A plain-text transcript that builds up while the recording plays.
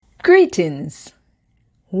Greetings!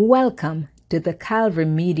 Welcome to the Calvary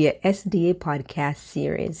SDA podcast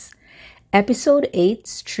series. Episode 8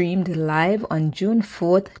 streamed live on June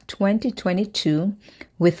 4th, 2022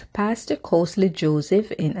 with Pastor Kosly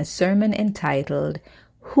Joseph in a sermon entitled,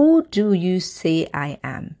 Who Do You Say I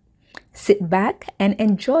Am? Sit back and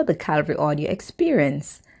enjoy the Calvary audio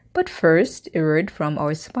experience. But first, a word from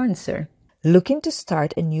our sponsor. Looking to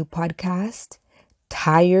start a new podcast?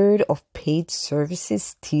 Tired of paid services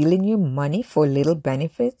stealing your money for little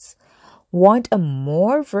benefits? Want a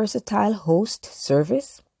more versatile host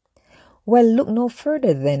service? Well, look no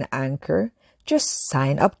further than Anchor. Just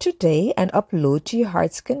sign up today and upload to your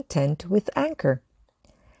heart's content with Anchor.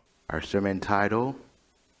 Our sermon title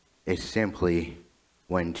is simply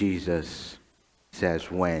When Jesus Says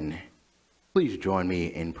When. Please join me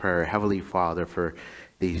in prayer. Heavenly Father, for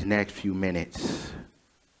these next few minutes,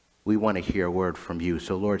 we want to hear a word from you.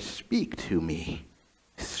 So Lord, speak to me.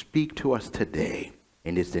 Speak to us today.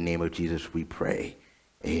 And it's the name of Jesus we pray.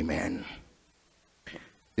 Amen.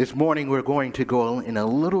 This morning we're going to go in a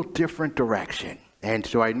little different direction. And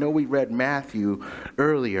so I know we read Matthew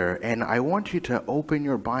earlier, and I want you to open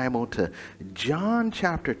your Bible to John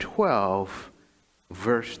chapter 12,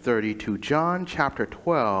 verse 32. John chapter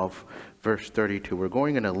 12, verse 32. We're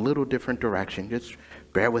going in a little different direction. Just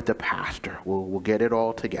bear with the pastor. We'll get it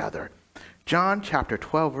all together. John chapter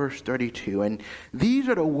 12, verse 32. And these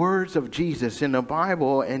are the words of Jesus in the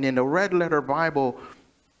Bible, and in the red letter Bible,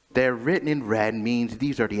 they're written in red, means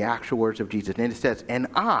these are the actual words of Jesus. And it says, and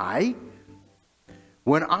I,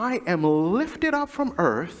 when I am lifted up from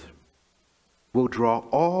earth, will draw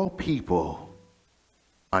all people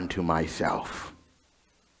unto myself.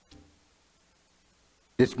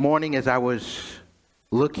 This morning, as I was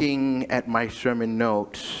looking at my sermon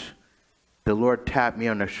notes, the Lord tapped me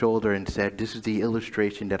on the shoulder and said, this is the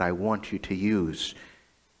illustration that I want you to use.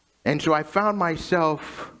 And so I found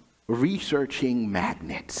myself researching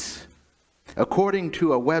magnets. According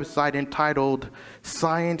to a website entitled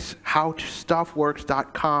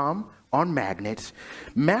sciencehowstuffworks.com on magnets,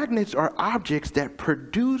 magnets are objects that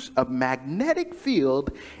produce a magnetic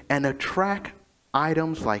field and attract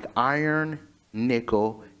items like iron,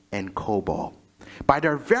 nickel, and cobalt. By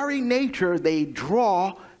their very nature, they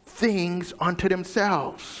draw things unto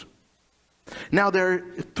themselves. Now, there are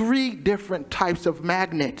three different types of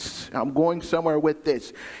magnets. I'm going somewhere with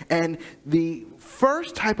this. And the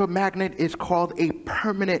first type of magnet is called a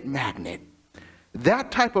permanent magnet.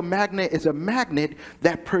 That type of magnet is a magnet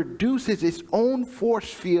that produces its own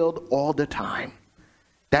force field all the time.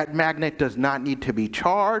 That magnet does not need to be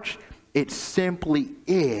charged. It simply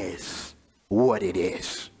is what it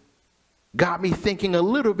is. Got me thinking a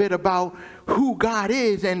little bit about who God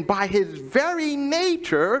is, and by his very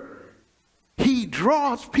nature, he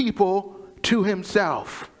draws people to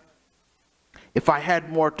himself. If I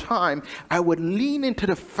had more time, I would lean into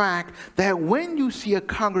the fact that when you see a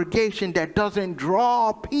congregation that doesn't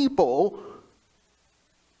draw people,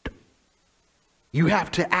 you have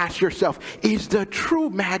to ask yourself, is the true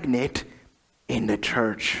magnet in the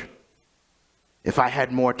church? If I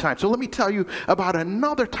had more time. So let me tell you about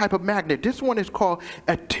another type of magnet. This one is called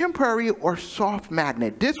a temporary or soft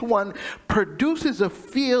magnet. This one produces a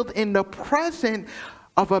field in the presence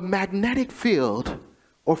of a magnetic field,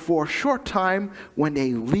 or for a short time when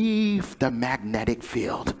they leave the magnetic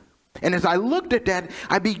field. And as I looked at that,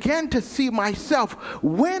 I began to see myself,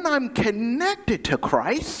 when I'm connected to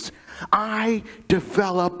Christ, I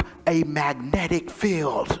develop a magnetic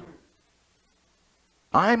field.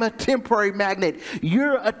 I'm a temporary magnet.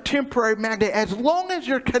 You're a temporary magnet. As long as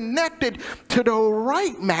you're connected to the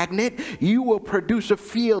right magnet, you will produce a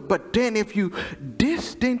field. But then if you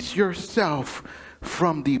distance yourself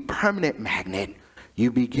from the permanent magnet,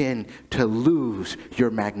 you begin to lose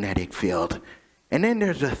your magnetic field. And then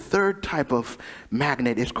there's a third type of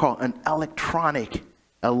magnet. It's called an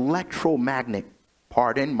electromagnet.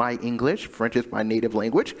 Pardon my English, French is my native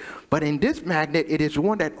language. But in this magnet, it is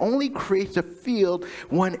one that only creates a field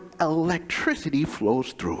when electricity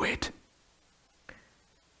flows through it.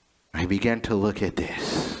 I began to look at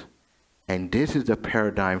this. And this is the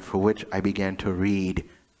paradigm for which I began to read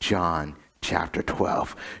John chapter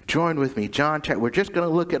 12. Join with me, we're just going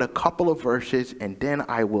to look at a couple of verses, and then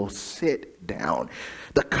I will sit down.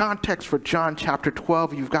 The context for John chapter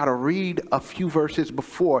 12, you've got to read a few verses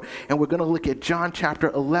before, and we're going to look at John chapter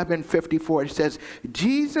 11:54. It says,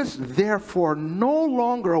 Jesus therefore no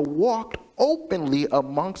longer walked openly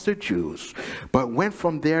amongst the Jews, but went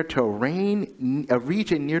from there to a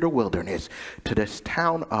region near the wilderness, to this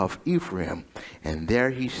town of Ephraim, and there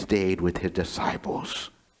he stayed with his disciples.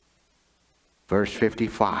 Verse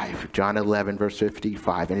 55, John 11, verse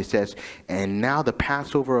 55, and it says, "And now the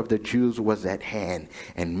Passover of the Jews was at hand,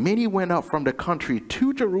 and many went up from the country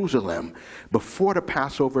to Jerusalem before the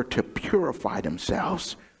Passover to purify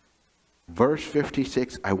themselves." Verse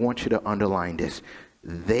 56, I want you to underline this.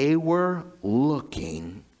 They were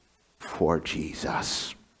looking for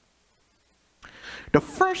Jesus. The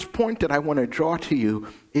first point that I want to draw to you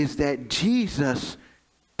is that Jesus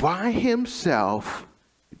by himself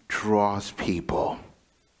draws people.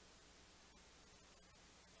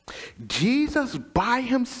 Jesus by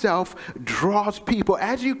himself draws people.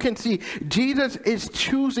 As you can see, Jesus is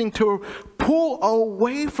choosing to pull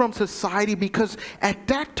away from society because at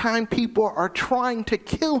that time people are trying to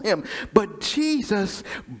kill him. But Jesus,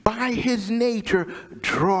 by his nature,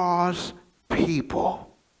 draws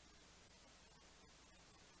people.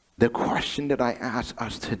 The question that I ask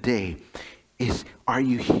us today is, are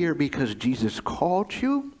you here because Jesus called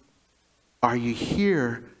you? Are you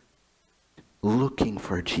here looking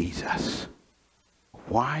for Jesus?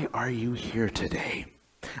 Why are you here today?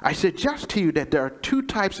 I suggest to you that there are two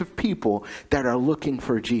types of people that are looking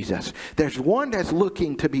for Jesus. There's one that's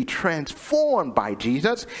looking to be transformed by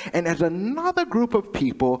Jesus, and there's another group of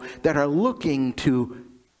people that are looking to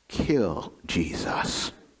kill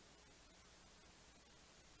Jesus.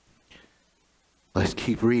 Let's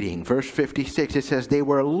keep reading. Verse 56, it says, "They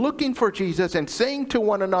were looking for Jesus and saying to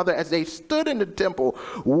one another as they stood in the temple,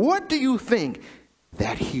 'What do you think?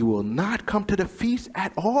 That he will not come to the feast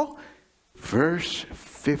at all?'" Verse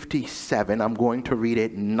 57, I'm going to read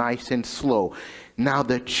it nice and slow. "Now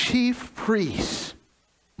the chief priests,"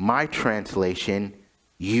 my translation,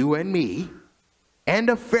 you and me, "and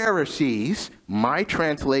the Pharisees," my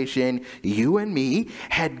translation, you and me,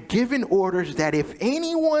 "had given orders that if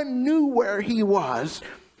anyone knew where he was,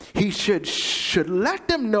 he should let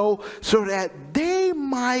them know so that they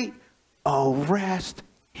might arrest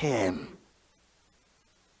him."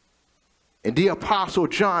 And the Apostle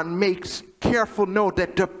John makes careful note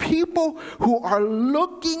that the people who are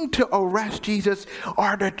looking to arrest Jesus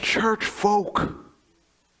are the church folk.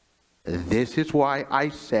 This is why I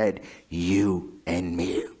said you and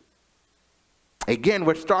me. Again,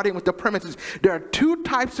 we're starting with the premises. There are two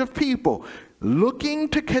types of people: looking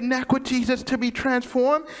to connect with Jesus to be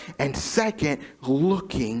transformed, and second,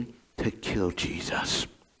 looking to kill Jesus.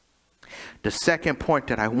 The second point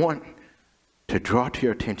that I want to draw to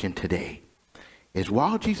your attention today is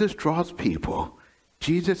while Jesus draws people,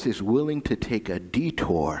 Jesus is willing to take a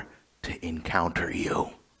detour to encounter you.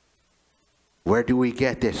 Where do we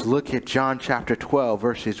get this? Look at John chapter 12,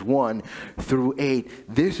 verses 1 through 8.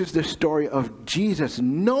 This is the story of Jesus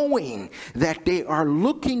knowing that they are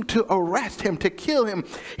looking to arrest him, to kill him.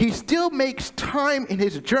 He still makes time in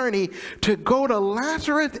his journey to go to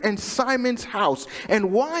Lazarus and Simon's house.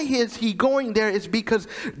 And why is he going there? Is because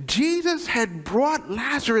Jesus had brought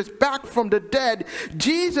Lazarus back from the dead.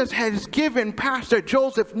 Jesus has given Pastor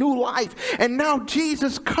Joseph new life. And now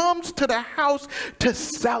Jesus comes to the house to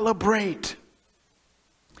celebrate.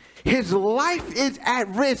 His life is at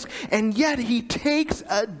risk, and yet he takes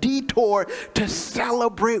a detour to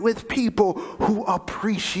celebrate with people who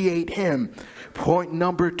appreciate him. Point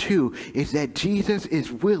number 2 is that Jesus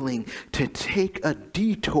is willing to take a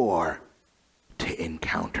detour to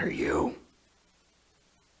encounter you.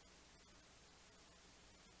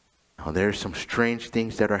 Now, there's some strange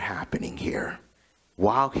things that are happening here.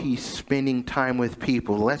 While he's spending time with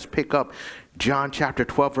people, let's pick up John chapter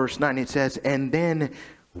 12, verse 9. It says, "And then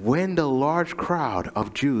when the large crowd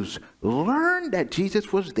of Jews learned that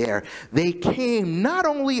Jesus was there, they came not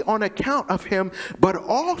only on account of him, but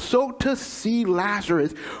also to see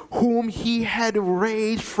Lazarus, whom he had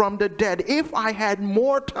raised from the dead." If I had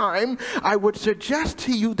more time, I would suggest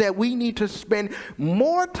to you that we need to spend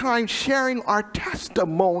more time sharing our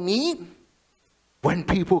testimony when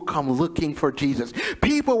people come looking for Jesus.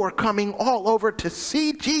 People were coming all over to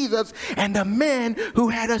see Jesus and the man who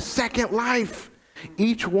had a second life.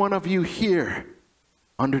 Each one of you here,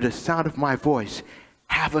 under the sound of my voice,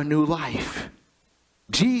 have a new life.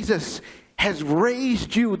 Jesus has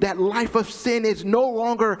raised you. That life of sin is no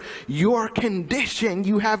longer your condition.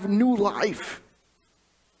 You have new life.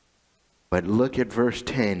 But look at verse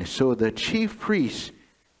 10. "So the chief priests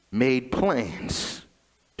made plans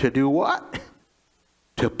to do what?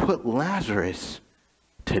 To put Lazarus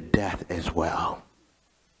to death as well."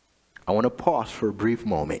 I want to pause for a brief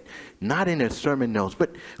moment, not in the sermon notes,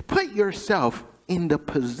 but put yourself in the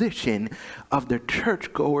position of the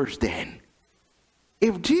churchgoers then.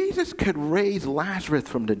 If Jesus could raise Lazarus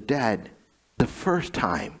from the dead the first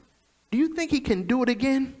time, do you think he can do it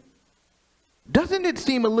again? Doesn't it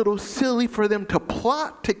seem a little silly for them to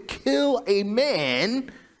plot to kill a man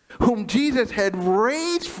whom Jesus had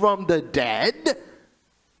raised from the dead?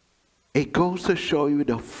 It goes to show you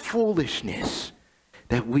the foolishness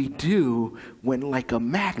that we do when, like a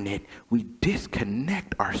magnet, we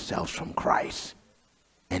disconnect ourselves from Christ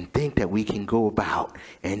and think that we can go about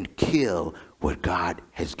and kill what God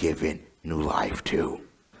has given new life to.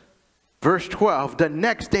 Verse 12, the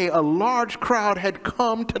next day a large crowd had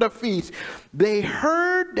come to the feast. They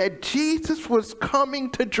heard that Jesus was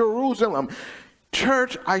coming to Jerusalem.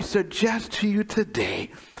 Church, I suggest to you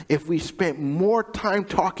today, if we spent more time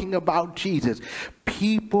talking about Jesus,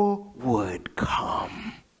 people would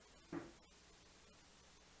come.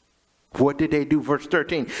 What did they do? Verse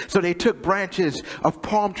 13. So they took branches of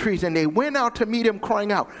palm trees and they went out to meet him,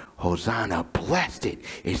 crying out, Hosanna, blessed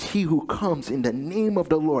is he who comes in the name of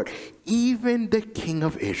the Lord, even the King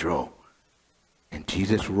of Israel. And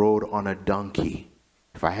Jesus rode on a donkey.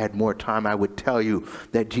 If I had more time, I would tell you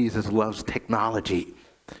that Jesus loves technology.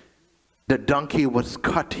 The donkey was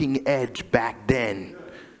cutting edge back then.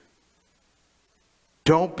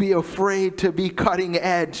 Don't be afraid to be cutting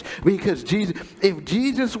edge, because if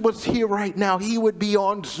Jesus was here right now, he would be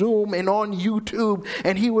on Zoom and on YouTube,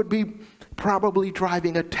 and he would be probably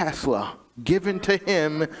driving a Tesla given to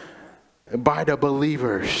him by the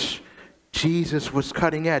believers. Jesus was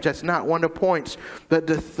cutting edge. That's not one of the points. But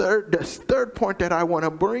the third point that I want to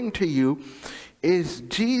bring to you is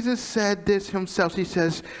Jesus said this himself. He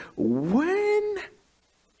says, when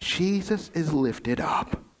Jesus is lifted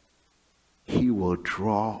up, he will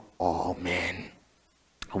draw all men.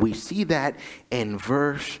 We see that in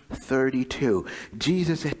verse 32.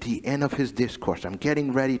 Jesus at the end of his discourse, I'm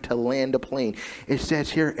getting ready to land the plane. It says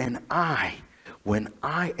here, and when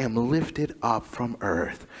I am lifted up from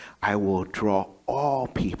earth, I will draw all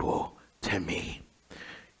people to me.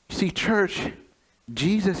 See, church,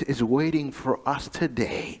 Jesus is waiting for us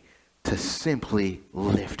today to simply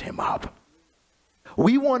lift him up.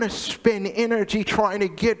 We want to spend energy trying to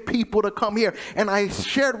get people to come here. And I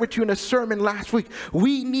shared with you in a sermon last week,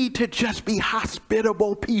 we need to just be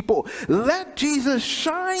hospitable people. Let Jesus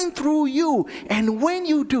shine through you. And when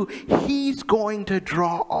you do, he's going to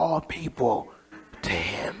draw all people to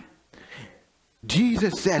him.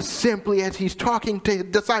 Jesus says simply as he's talking to his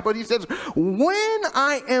disciples, he says, when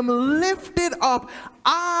I am lifted up,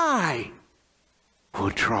 I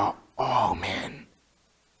will draw all men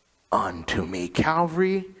unto me.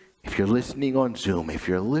 Calvary, if you're listening on Zoom, if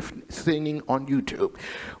you're listening on YouTube,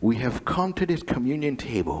 we have come to this communion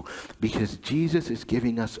table because Jesus is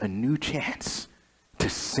giving us a new chance to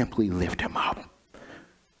simply lift him up.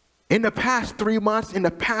 In the past 3 months, in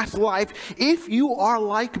the past life, if you are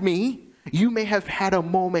like me, you may have had a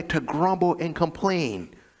moment to grumble and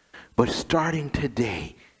complain. But starting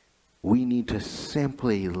today, we need to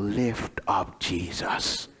simply lift up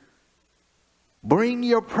Jesus. Bring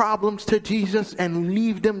your problems to Jesus and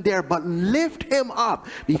leave them there, but lift him up,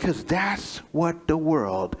 because that's what the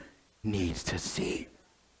world needs to see.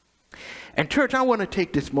 And church, I want to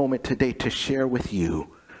take this moment today to share with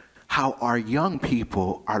you how our young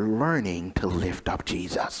people are learning to lift up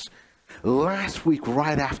Jesus. Last week,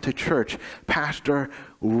 right after church, Pastor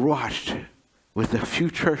rushed with a few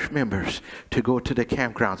church members to go to the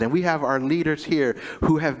campgrounds. And we have our leaders here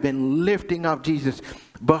who have been lifting up Jesus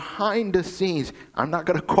behind the scenes. I'm not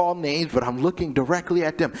going to call names, but I'm looking directly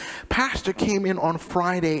at them. Pastor came in on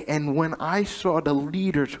Friday, and when I saw the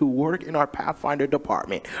leaders who work in our Pathfinder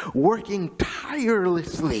department working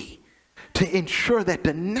tirelessly to ensure that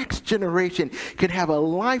the next generation can have a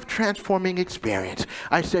life-transforming experience,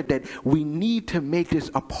 I said that we need to make this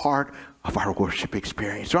a part of our worship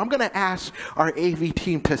experience. So I'm going to ask our AV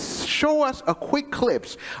team to show us a quick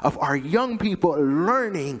clips of our young people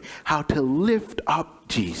learning how to lift up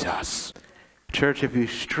Jesus. Church, if you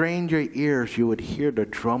strained your ears, you would hear the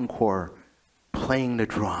drum corps playing the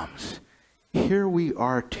drums. Here we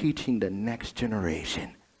are teaching the next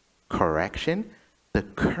generation. Correction, the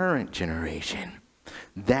current generation.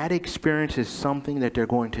 That experience is something that they're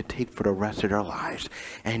going to take for the rest of their lives.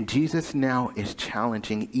 And Jesus now is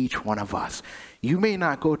challenging each one of us. You may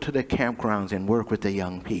not go to the campgrounds and work with the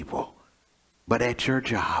young people, but at your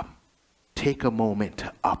job, take a moment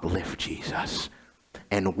to uplift Jesus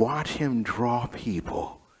and watch him draw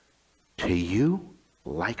people to you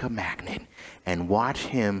like a magnet, and watch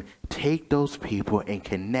him take those people and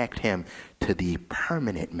connect him to the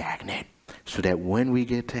permanent magnet, so that when we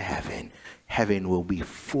get to heaven, heaven will be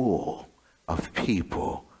full of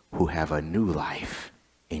people who have a new life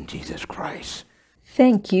in Jesus Christ.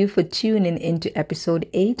 Thank you for tuning into episode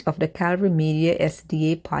 8 of the Calvary Media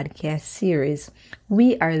SDA podcast series.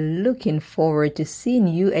 We are looking forward to seeing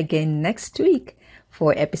you again next week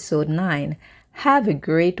for episode 9. Have a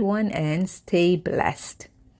great one and stay blessed.